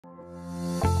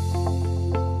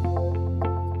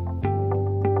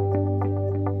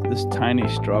This tiny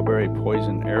strawberry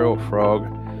poison arrow frog,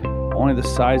 only the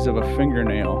size of a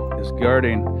fingernail, is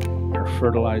guarding her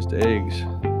fertilized eggs.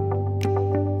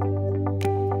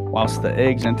 Whilst the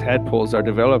eggs and tadpoles are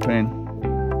developing,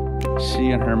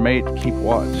 she and her mate keep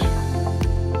watch,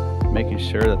 making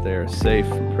sure that they are safe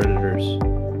from predators.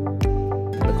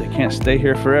 But they can't stay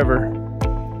here forever.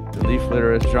 The leaf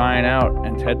litter is drying out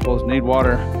and tadpoles need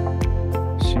water.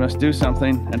 She must do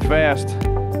something, and fast.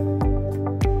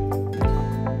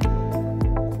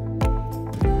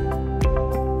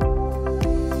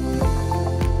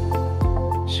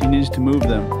 She needs to move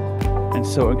them, and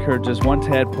so encourages one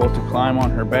tadpole to climb on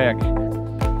her back.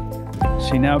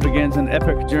 She now begins an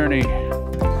epic journey,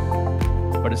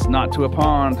 but it's not to a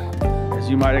pond, as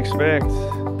you might expect.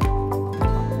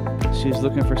 She's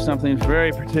looking for something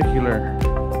very particular.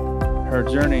 Her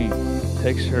journey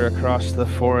takes her across the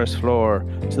forest floor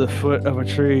to the foot of a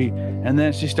tree, and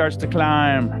then she starts to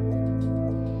climb.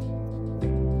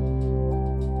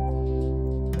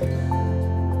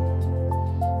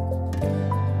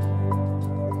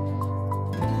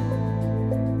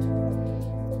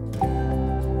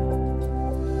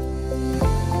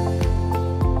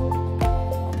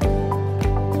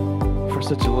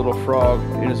 For such a little frog,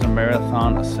 it is a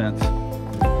marathon ascent,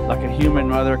 like a human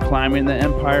mother climbing the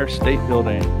Empire State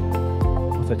Building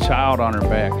with a child on her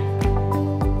back.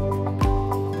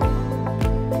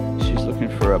 She's looking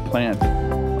for a plant,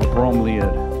 a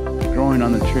bromeliad, growing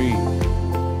on the tree.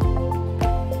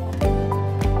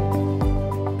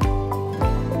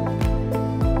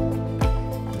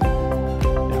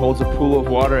 It holds a pool of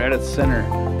water at its center,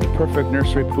 the perfect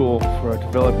nursery pool for a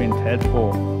developing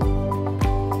tadpole.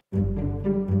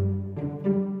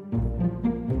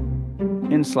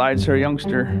 In slides her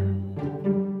youngster.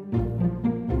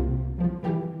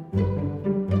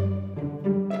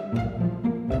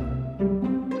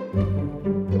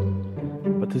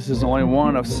 But this is only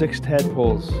one of 6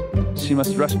 tadpoles. She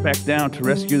must rush back down to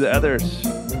rescue the others.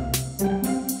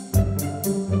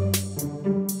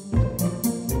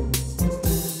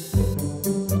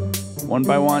 One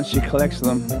by one, she collects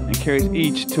them and carries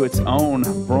each to its own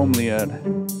bromeliad.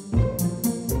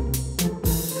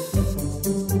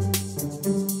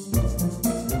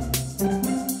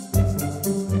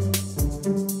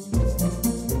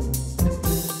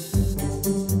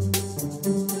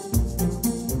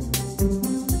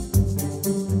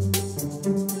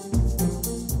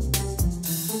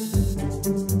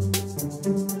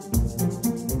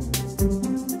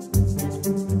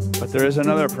 But there is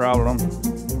another problem.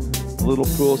 The little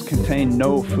pools contain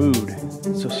no food,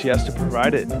 so she has to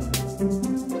provide it.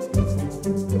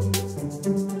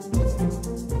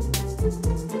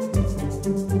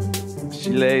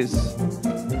 She lays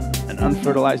an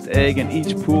unfertilized egg in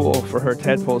each pool for her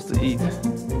tadpoles to eat.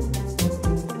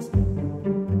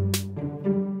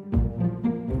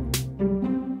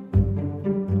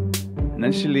 And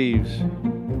then she leaves.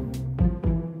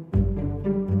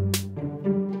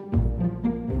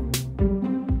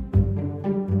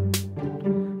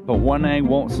 But one egg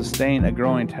won't sustain a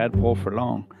growing tadpole for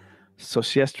long, so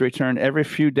she has to return every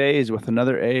few days with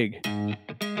another egg.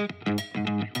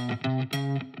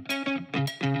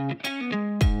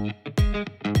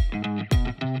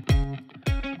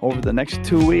 Over the next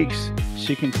 2 weeks,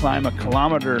 she can climb a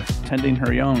kilometer tending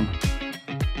her young.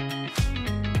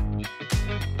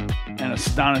 An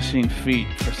astonishing feat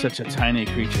for such a tiny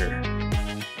creature.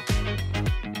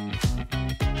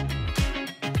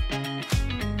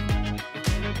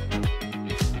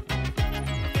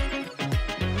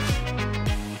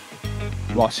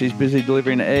 While she's busy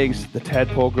delivering eggs, the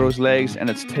tadpole grows legs and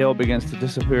its tail begins to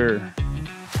disappear.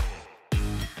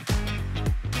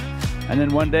 And then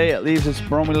one day it leaves its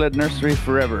bromeliad nursery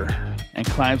forever and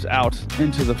climbs out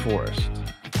into the forest.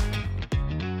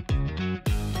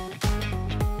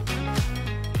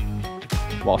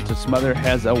 Whilst its mother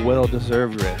has a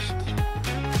well-deserved rest.